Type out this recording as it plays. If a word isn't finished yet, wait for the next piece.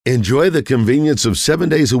Enjoy the convenience of 7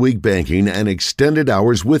 days a week banking and extended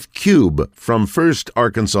hours with Cube from First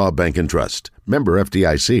Arkansas Bank and Trust. Member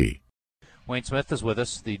FDIC. Wayne Smith is with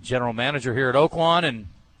us, the general manager here at Oaklawn, and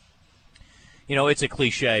you know, it's a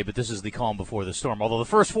cliche, but this is the calm before the storm. Although the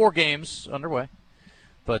first 4 games underway,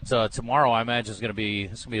 but tomorrow I imagine is going to be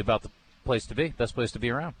about the place to be, best place to be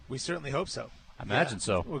around. We certainly hope so. I imagine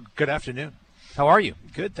so. Well, good afternoon. How are you?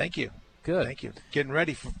 Good, thank you. Good. Thank you. Getting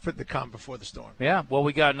ready for the calm before the storm. Yeah, well,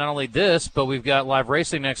 we got not only this, but we've got live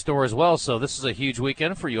racing next door as well, so this is a huge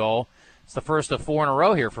weekend for you all. It's the first of 4 in a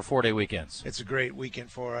row here for 4-day weekends. It's a great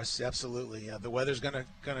weekend for us, absolutely. The weather's gonna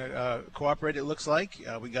cooperate. It looks like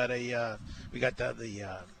we got the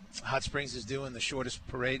Hot Springs is doing the shortest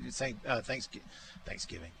parade.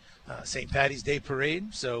 Thanksgiving. St. Patty's Day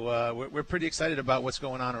parade. So we're pretty excited about what's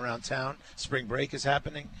going on around town. Spring break is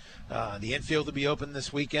happening. The infield will be open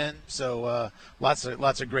this weekend. So lots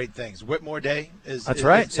of great things. Whitmore Day is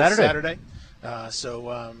Saturday.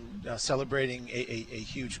 Celebrating a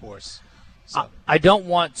huge horse. So. I don't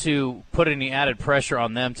want to put any added pressure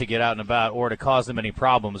on them to get out and about or to cause them any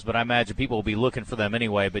problems, but I imagine people will be looking for them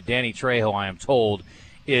anyway. But Danny Trejo, I am told,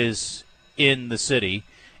 is in the city.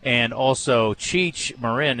 And also, Cheech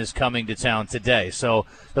Marin is coming to town today. So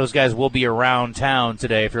those guys will be around town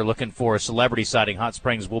today. If you're looking for a celebrity sighting, Hot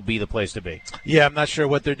Springs will be the place to be. Yeah, I'm not sure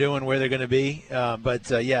what they're doing, where they're going to be. But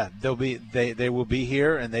they will be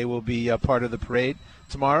here, and they will be part of the parade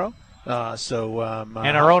tomorrow. And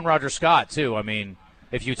our own Roger Scott, too. I mean,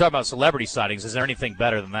 if you talk about celebrity sightings, is there anything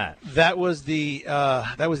better than that? That was the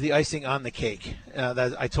icing on the cake.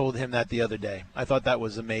 I told him that the other day. I thought that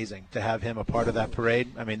was amazing to have him a part of that parade.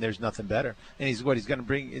 I mean, there's nothing better. And he's going to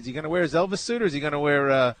bring? Is he going to wear his Elvis suit, or is he going to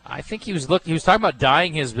wear? I think he was talking about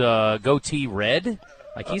dyeing his goatee red.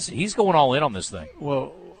 Like he's going all in on this thing.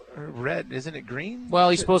 Well. Red, isn't it green? Well,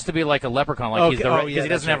 he's supposed to be like a leprechaun, like because he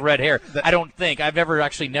doesn't have red hair. I don't think I've never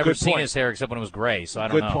seen his hair except when it was gray. So I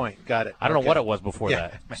don't know. Good point. Got it. I don't know what it was before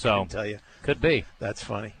that. So I can tell you, could be. That's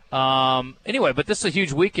funny. Anyway, but this is a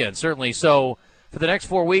huge weekend, certainly. So for the next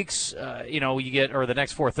 4 weeks, the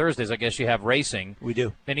next 4 Thursdays, I guess you have racing. We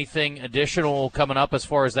do. Anything additional coming up as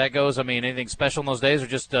far as that goes? I mean, anything special in those days, or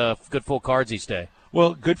just good full cards each day?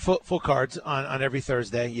 Well, good full cards on every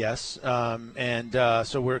Thursday, yes.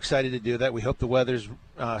 So we're excited to do that. We hope the weather's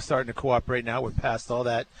starting to cooperate now. We're past all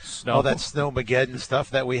that snowmageddon stuff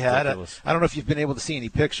that we had. I don't know if you've been able to see any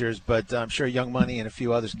pictures, but I'm sure Young Money and a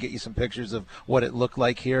few others get you some pictures of what it looked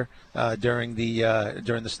like here during the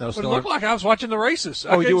snowstorm. It looked like I was watching the races.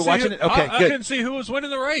 Oh, you were watching it? Okay, I good. couldn't see who was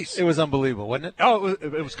winning the race. It was unbelievable, wasn't it? Oh,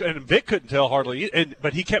 it was, and Vic couldn't tell hardly.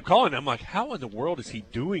 But he kept calling. I'm like, how in the world is he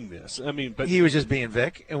doing this? I mean, but he was just being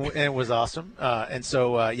Vic, and it was awesome. I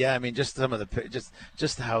mean, just some of the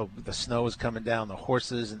just how the snow was coming down, the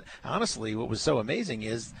horses, and honestly, what was so amazing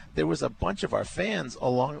is there was a bunch of our fans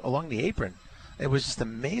along the apron. It was just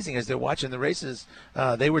amazing as they're watching the races.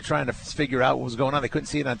 They were trying to figure out what was going on. They couldn't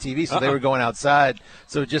see it on TV, so they were going outside.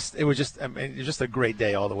 So it was just a great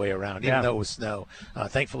day all the way around, even though it was snow.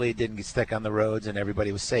 Thankfully, it didn't get stuck on the roads and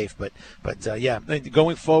everybody was safe. But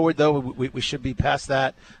going forward though, we should be past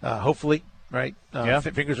that. Hopefully. Right.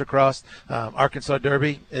 Fingers are crossed. Arkansas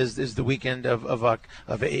Derby is the weekend of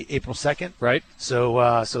April 2nd. Right.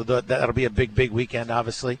 So that'll be a big weekend,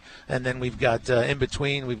 obviously. And then we've got in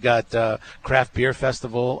between we've got Craft Beer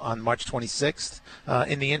Festival on March 26th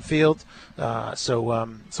in the infield. So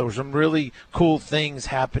some really cool things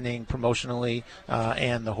happening promotionally,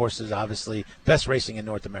 and the horses obviously best racing in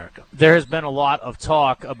North America. There has been a lot of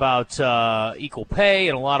talk about equal pay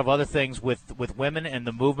and a lot of other things with women and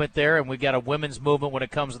the movement there, and we've got a women's movement when it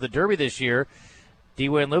comes to the Derby this year.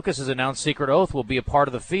 Dwayne Lucas has announced Secret Oath will be a part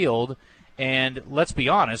of the field, and let's be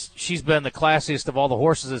honest, she's been the classiest of all the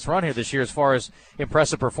horses that's run here this year as far as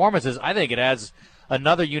impressive performances. I think it adds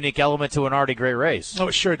another unique element to an already great race. Oh,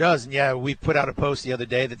 it sure does. And yeah, we put out a post the other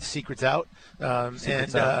day that the secret's out.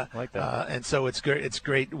 Secret's out. I like that. And so it's great. It's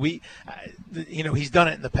great. He's done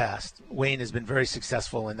it in the past. Wayne has been very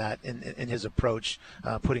successful in that, in his approach,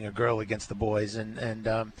 putting a girl against the boys, and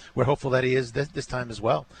we're hopeful that he is this time as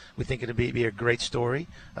well. We think it'll be a great story.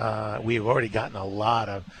 We've already gotten a lot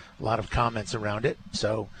of comments around it,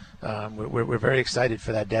 so we're very excited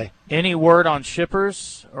for that day. Any word on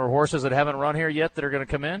shippers or horses that haven't run here yet that are going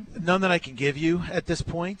to come in? None that I can give you at this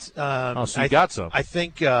point. So you got some. I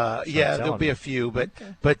think, there'll be a few, but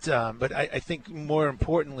I think more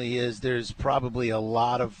importantly is there's probably a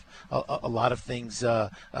lot of things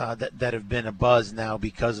that have been a buzz now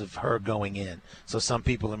because of her going in. So some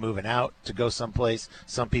people are moving out to go someplace.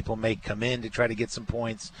 Some people may come in to try to get some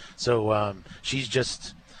points. So she's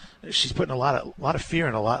just she's putting a lot of fear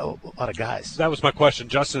in a lot of guys. That was my question.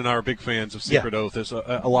 Justin and I are big fans of Secret Oath, as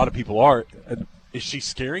a lot of people are. Is she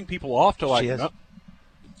scaring people off to like? She is. No?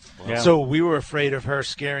 Yeah. So we were afraid of her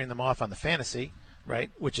scaring them off on the fantasy,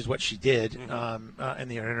 right? Which is what she did in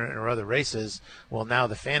her other races. Well, now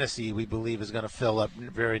the fantasy we believe is going to fill up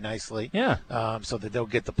very nicely. Yeah. So that they'll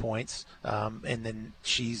get the points, and then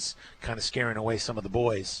she's kind of scaring away some of the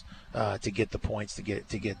boys to get the points to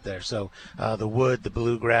get there. So the wood, the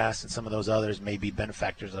bluegrass, and some of those others may be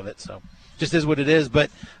benefactors of it. So just is what it is.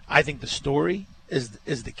 But I think the story is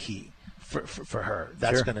the key for her.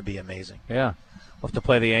 That's Sure. going to be amazing. Yeah. We'll have to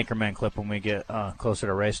play the Anchorman clip when we get closer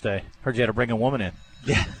to race day. Heard you had to bring a woman in.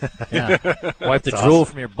 Yeah. Yeah. Wipe the That's drool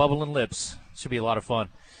awesome. from your bubbling lips. Should be a lot of fun.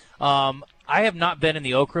 I have not been in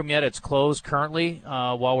the Oak Room yet. It's closed currently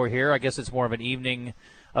while we're here. I guess it's more of an evening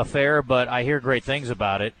affair, but I hear great things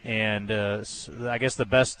about it. And I guess the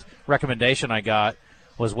best recommendation I got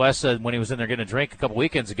was Wes said when he was in there getting a drink a couple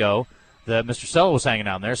weekends ago that Mr. Sella was hanging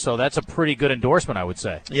out in there. So that's a pretty good endorsement, I would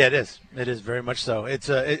say. Yeah, it is. It is very much so. It's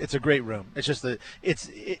a great room. It's just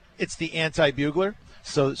it's the anti-bugler.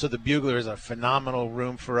 So the Bugler is a phenomenal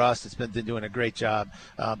room for us. It's been doing a great job,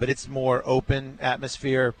 but it's more open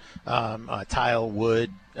atmosphere, tile,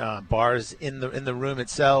 wood, bars in the room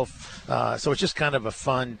itself. So it's just kind of a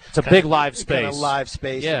fun. It's a big live space. Kind of live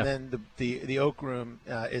space, Yeah. and then the Oak Room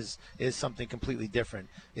is something completely different.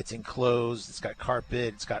 It's enclosed. It's got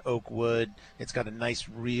carpet. It's got oak wood. It's got a nice,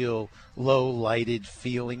 real, low lighted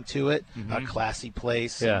feeling to it. A classy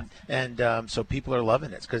place. Yeah. And so people are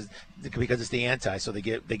loving it because it's the anti. So they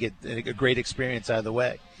get a great experience out of the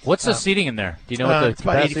way. What's the seating in there? Do you know what the it's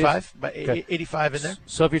about capacity is? 85, about Okay. 85 in there.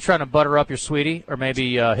 So if you're trying to butter up your sweetie or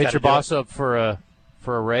maybe hit Gotta your do boss up for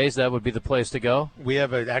a raise, that would be the place to go? We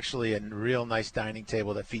have actually a real nice dining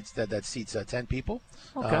table that seats 10 people.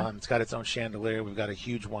 Okay. It's got its own chandelier. We've got a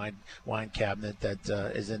huge wine cabinet that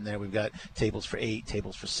is in there. We've got tables for 8,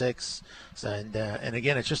 tables for 6, and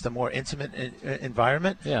again, it's just a more intimate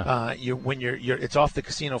environment. Yeah. It's off the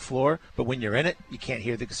casino floor, but when you're in it, you can't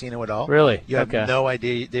hear the casino at all. Really? You have Okay. no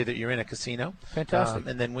idea that you're in a casino. Fantastic.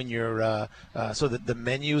 And then when you're so the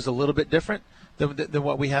menu is a little bit different than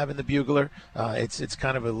what we have in the Bugler. It's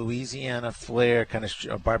kind of a Louisiana flair, kind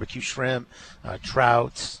of barbecue shrimp,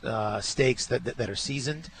 trout, steaks that are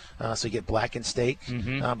seasoned. So you get blackened steak.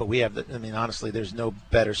 But we have, honestly, there's no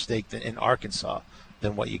better steak in Arkansas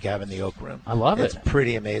than what you have in the Oak Room. I love it. It's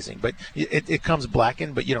pretty amazing. But it comes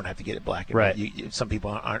blackened, but you don't have to get it blackened. Right. Some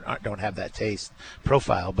people don't have that taste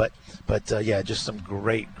profile. But yeah, just some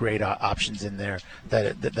great options in there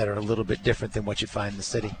that are a little bit different than what you'd find in the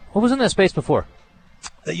city. What was in that space before?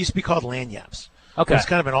 That used to be called Lanyap's. Okay. It was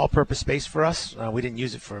kind of an all-purpose space for us. We didn't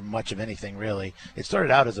use it for much of anything, really. It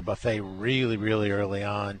started out as a buffet really, really early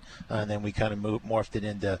on, and then we kind of morphed it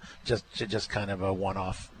into just kind of a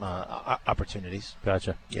one-off opportunities.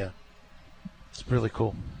 Gotcha. Yeah. It's really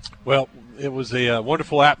cool. Well, it was a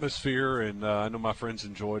wonderful atmosphere, and I know my friends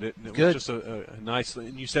enjoyed it. And it Good. was just a nice,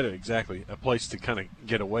 and you said it exactly, a place to kind of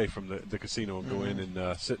get away from the casino and go in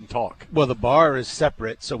and sit and talk. Well, the bar is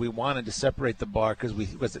separate, so we wanted to separate the bar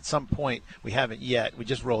because at some point, we haven't yet. We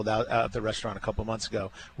just rolled out the restaurant a couple months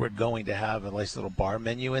ago. We're going to have a nice little bar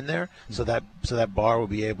menu in there, so that bar will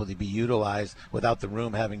be able to be utilized without the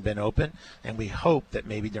room having been open. And we hope that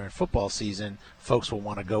maybe during football season, folks will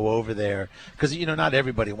want to go over there because not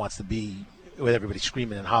everybody wants to be with everybody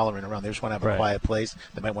screaming and hollering around. They just want to have a Right. quiet place.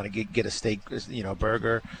 They might want to get a steak, a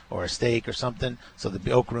burger or a steak or something. So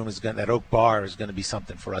the Oak Room that Oak Bar is going to be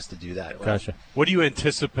something for us to do that. Gotcha. What do you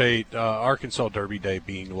anticipate Arkansas Derby Day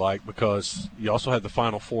being like? Because you also have the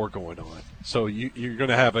Final Four going on. So you're going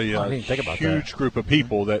to have a I didn't think about huge group of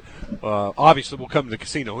people that obviously will come to the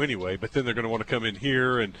casino anyway, but then they're going to want to come in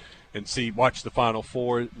here and watch the Final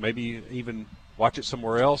Four, maybe even watch it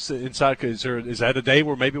somewhere else inside. Is that a day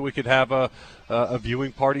where maybe we could have a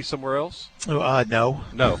viewing party somewhere else? No.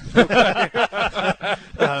 No.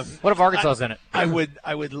 What if Arkansas's in it? I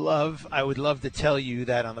would love to tell you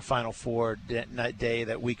that on the Final Four day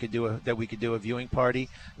that we could do a viewing party.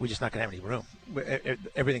 We're just not going to have any room.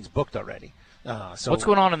 Everything's booked already. So What's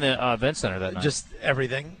going on in the event center that night? Just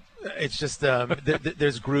everything. It's just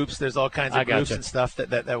there's groups. There's all kinds I of groups gotcha. and stuff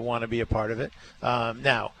that want to be a part of it.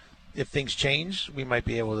 Now, if things change, we might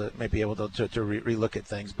be able to relook at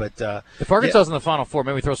things. But if Arkansas's in the Final Four,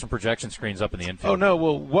 maybe throw some projection screens up in the infield. Oh no!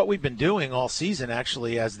 Well, what we've been doing all season,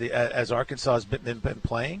 actually, as Arkansas has been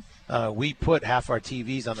playing, we put half our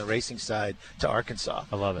TVs on the racing side to Arkansas.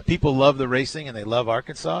 I love it. People love the racing and they love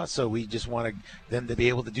Arkansas, so we just want them to be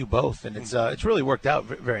able to do both, and it's really worked out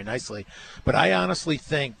very nicely. But I honestly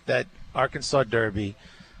think that Arkansas Derby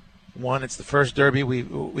One, it's the first Derby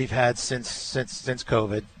we've had since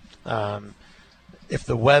COVID. If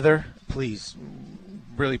the weather, please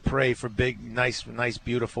really pray for big, nice,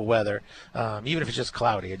 beautiful weather. Even if it's just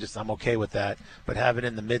cloudy, I'm okay with that. But have it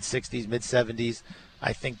in the mid 60s, mid 70s.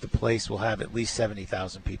 I think the place will have at least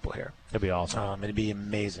 70,000 people here. That'd be awesome. It'd be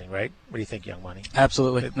amazing, right? What do you think, Young Money?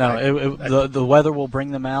 Absolutely. The weather will bring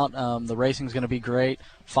them out. The racing's going to be great.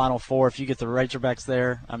 Final Four, if you get the Razorbacks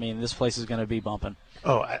there, I mean, this place is going to be bumping.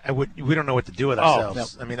 Oh, we don't know what to do with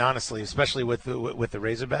ourselves. I mean, honestly, especially with the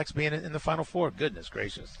Razorbacks being in the Final Four. Goodness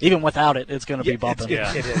gracious! Even without it, it's going to be bumping.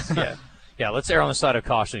 It is. Yeah. Yeah. Let's err on the side of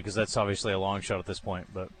caution because that's obviously a long shot at this point,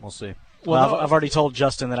 but we'll see. Well, I've already told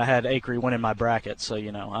Justin that I had Acre winning my bracket, so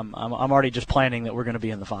I'm already just planning that we're going to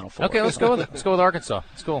be in the Final Four. Okay, let's go with it. Let's go with Arkansas.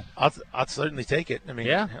 It's cool. I'll certainly take it. I mean,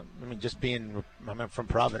 yeah. Just I'm from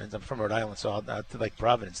Providence. I'm from Rhode Island, so I'll like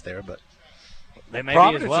Providence there, but they may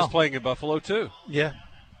Providence be as well. is playing in Buffalo too. Yeah. Isn't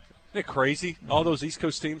it crazy? All those East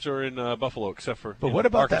Coast teams are in Buffalo except for. But what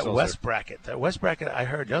about Arkansas that West bracket? That West bracket, I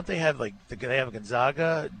heard. Don't they have they have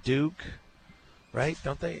Gonzaga, Duke, right?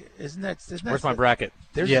 Don't they? Isn't that? Where's my bracket?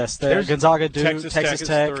 There's Gonzaga, Duke, Texas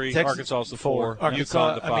Tech, 3, Texas, Arkansas is the 4,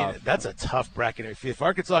 Arkansas. UConn the 5. I mean, that's a tough bracket. If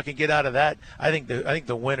Arkansas can get out of that, I think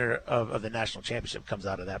the winner of the national championship comes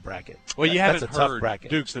out of that bracket. Well, you that's haven't a tough heard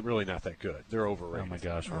bracket. Duke's really not that good. They're overrated. Oh my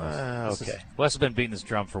gosh, Wes. Okay. Wes has been beating this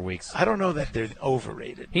drum for weeks. I don't know that they're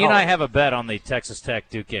overrated. He and I have a bet on the Texas Tech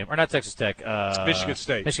Duke game, or not Texas Tech, Michigan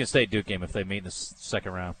State. Michigan State Duke game if they meet in the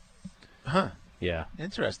second round. Huh. Yeah.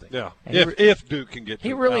 Interesting. Yeah. If Duke can get.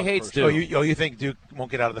 He really hates Duke. You think Duke won't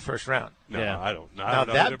get out of the first round? No, Yeah. I don't. Now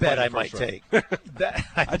that bet I might take.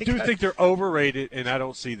 I do think they're overrated, and I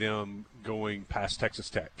don't see them going past Texas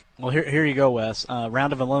Tech. Well, here you go, Wes.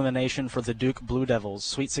 Round of elimination for the Duke Blue Devils.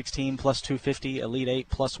 Sweet 16 plus 250, Elite 8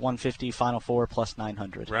 plus 150, Final Four plus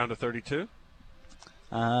 900. Round of 32?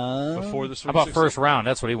 Before the Sweet How about 16? first round?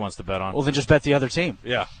 That's what he wants to bet on. Well, then just bet the other team.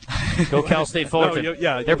 Yeah. Go Cal State Fullerton.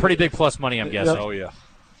 They're pretty big plus money, I'm guessing. Oh, yeah.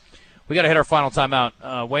 We got to hit our final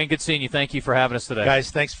timeout. Wayne, good seeing you. Thank you for having us today.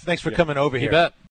 Guys, thanks for coming over here. You bet.